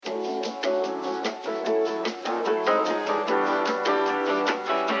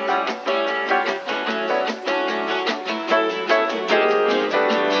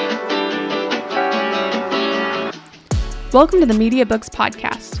Welcome to the Media Books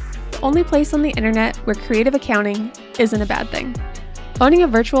Podcast, the only place on the internet where creative accounting isn't a bad thing. Owning a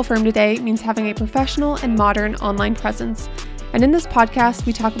virtual firm today means having a professional and modern online presence, and in this podcast,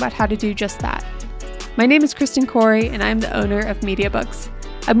 we talk about how to do just that. My name is Kristen Corey, and I am the owner of Media Books,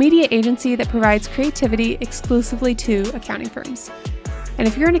 a media agency that provides creativity exclusively to accounting firms. And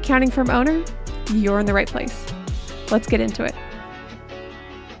if you're an accounting firm owner, you're in the right place. Let's get into it.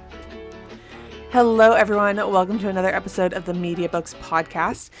 Hello, everyone. Welcome to another episode of the Media Books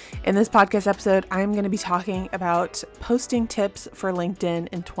Podcast. In this podcast episode, I'm going to be talking about posting tips for LinkedIn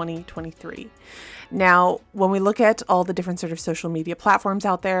in 2023. Now, when we look at all the different sort of social media platforms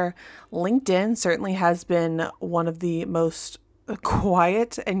out there, LinkedIn certainly has been one of the most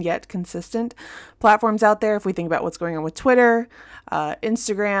quiet and yet consistent platforms out there. If we think about what's going on with Twitter,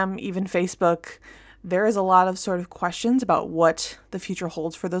 Instagram, even Facebook, there is a lot of sort of questions about what the future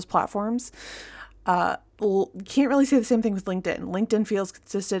holds for those platforms. Can't really say the same thing with LinkedIn. LinkedIn feels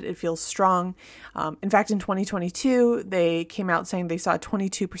consistent. It feels strong. In fact, in 2022, they came out saying they saw a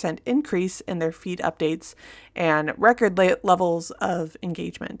 22% increase in their feed updates and record levels of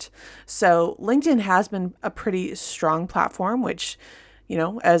engagement. So LinkedIn has been a pretty strong platform, which, you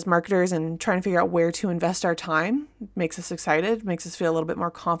know, as marketers and trying to figure out where to invest our time makes us excited, makes us feel a little bit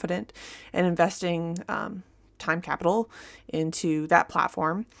more confident in investing time capital into that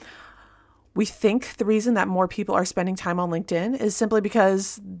platform. We think the reason that more people are spending time on LinkedIn is simply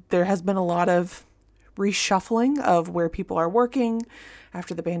because there has been a lot of reshuffling of where people are working.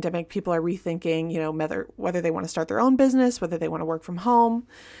 After the pandemic, people are rethinking, whether they want to start their own business, whether they want to work from home.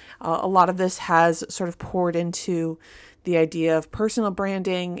 A lot of this has sort of poured into the idea of personal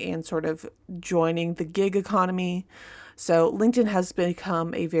branding and sort of joining the gig economy. So LinkedIn has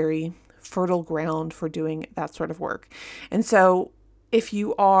become a very fertile ground for doing that sort of work. And so if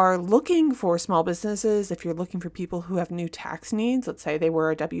you are looking for small businesses, if you're looking for people who have new tax needs, let's say they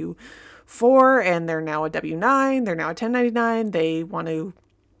were a W-4 and they're now a W-9, they're now a 1099, they want to,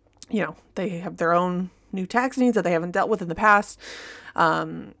 they have their own new tax needs that they haven't dealt with in the past,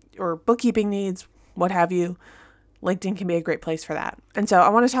 or bookkeeping needs, what have you, LinkedIn can be a great place for that. And so I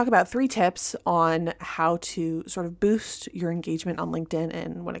want to talk about 3 tips on how to sort of boost your engagement on LinkedIn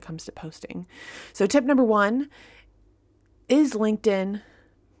and when it comes to posting. So tip number 1, is LinkedIn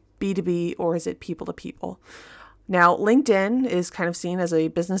B2B or is it people to people? Now, LinkedIn is kind of seen as a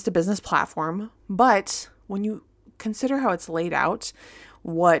business to business platform, but when you consider how it's laid out,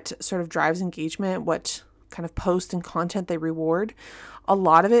 what sort of drives engagement, what kind of post and content they reward, a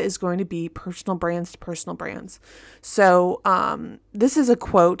lot of it is going to be personal brands to personal brands. So this is a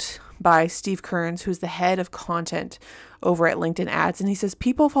quote by Steve Kearns, who's the head of content over at LinkedIn Ads. And he says,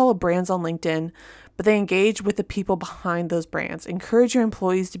 people follow brands on LinkedIn, but they engage with the people behind those brands. Encourage your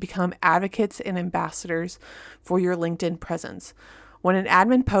employees to become advocates and ambassadors for your LinkedIn presence. When an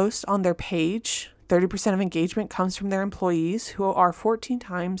admin posts on their page, 30% of engagement comes from their employees, who are 14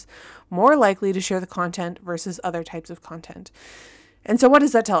 times more likely to share the content versus other types of content. And so what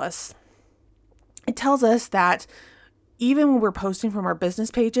does that tell us? It tells us that even when we're posting from our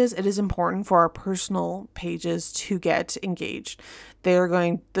business pages, it is important for our personal pages to get engaged.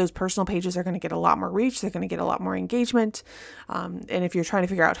 Those personal pages are going to get a lot more reach. They're going to get a lot more engagement. And if you're trying to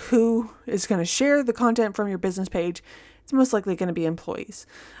figure out who is going to share the content from your business page, it's most likely going to be employees.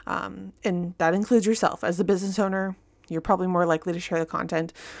 And that includes yourself. As the business owner, you're probably more likely to share the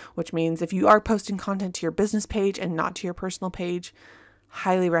content, which means if you are posting content to your business page and not to your personal page,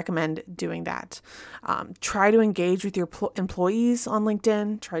 highly recommend doing that. Try to engage with your employees on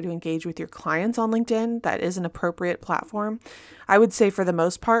LinkedIn. Try to engage with your clients on LinkedIn. That is an appropriate platform. I would say for the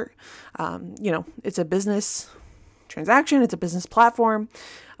most part, it's a business transaction. It's a business platform.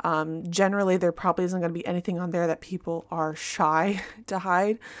 Generally, there probably isn't going to be anything on there that people are shy to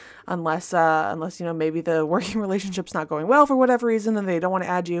hide unless maybe the working relationship's not going well for whatever reason and they don't want to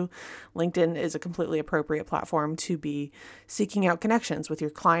add you. LinkedIn is a completely appropriate platform to be seeking out connections with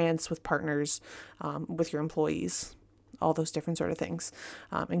your clients, with partners, with your employees, all those different sort of things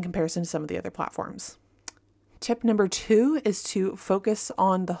in comparison to some of the other platforms. Tip number 2 is to focus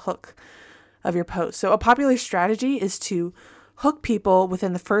on the hook of your post. So a popular strategy is to hook people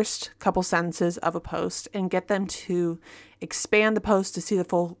within the first couple sentences of a post and get them to expand the post to see the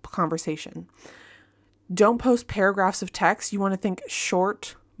full conversation. Don't post paragraphs of text. You want to think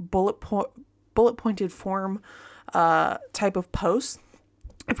short, bullet pointed form type of posts.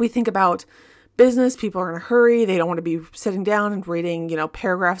 If we think about business, people are in a hurry. They don't want to be sitting down and reading,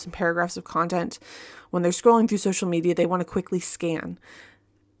 paragraphs and paragraphs of content. When they're scrolling through social media, they want to quickly scan.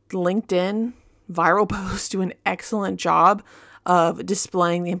 LinkedIn viral posts do an excellent job of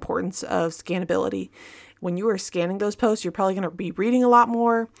displaying the importance of scannability. When you are scanning those posts, you're probably going to be reading a lot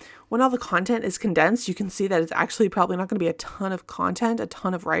more. When all the content is condensed, you can see that it's actually probably not going to be a ton of content, a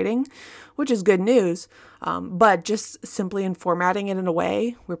ton of writing, which is good news. But just simply in formatting it in a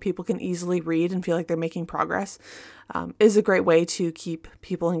way where people can easily read and feel like they're making progress is a great way to keep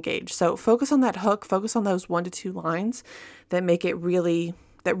people engaged. So focus on that hook, focus on those 1 to 2 lines that make it really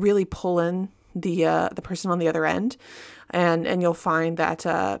pull in the person on the other end. And you'll find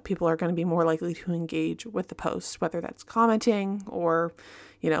that people are going to be more likely to engage with the post, whether that's commenting or,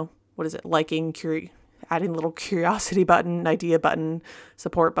 liking, adding a little curiosity button, idea button,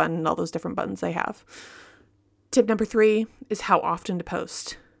 support button, all those different buttons they have. Tip number 3 is how often to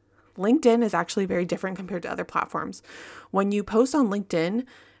post. LinkedIn is actually very different compared to other platforms. When you post on LinkedIn,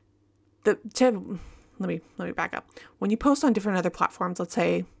 let me back up. When you post on different other platforms, let's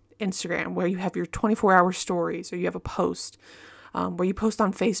say Instagram, where you have your 24-hour stories, or you have a post, where you post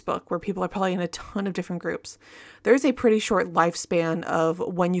on Facebook, where people are probably in a ton of different groups, there's a pretty short lifespan of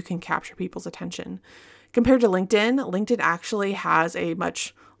when you can capture people's attention. Compared to LinkedIn actually has a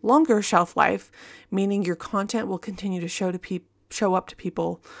much longer shelf life, meaning your content will continue to show up to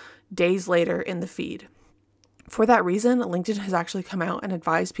people days later in the feed. For that reason, LinkedIn has actually come out and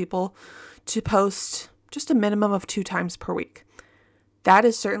advised people to post just a minimum of 2 times per week. That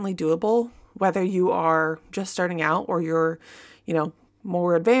is certainly doable, whether you are just starting out or you're,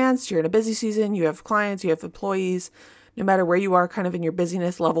 more advanced, you're in a busy season, you have clients, you have employees. No matter where you are kind of in your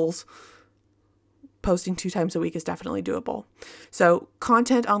busyness levels, posting 2 times a week is definitely doable. So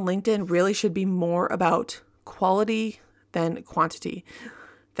content on LinkedIn really should be more about quality than quantity.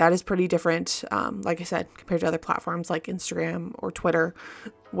 That is pretty different, like I said, compared to other platforms like Instagram or Twitter,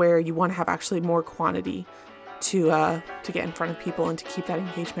 where you want to have actually more quantity to get in front of people and to keep that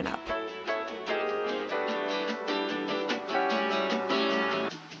engagement up.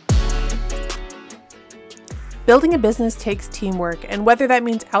 Building a business takes teamwork, and whether that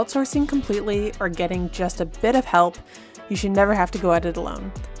means outsourcing completely or getting just a bit of help, you should never have to go at it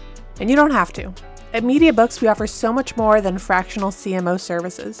alone. And you don't have to. At MediaBooks, we offer so much more than fractional CMO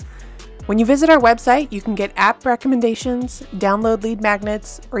services. When you visit our website, you can get app recommendations, download lead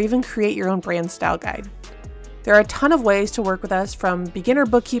magnets, or even create your own brand style guide. There are a ton of ways to work with us, from beginner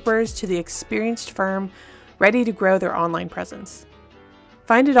bookkeepers to the experienced firm ready to grow their online presence.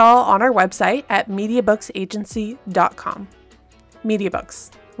 Find it all on our website at MediaBooksAgency.com.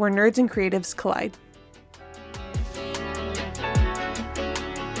 MediaBooks, where nerds and creatives collide.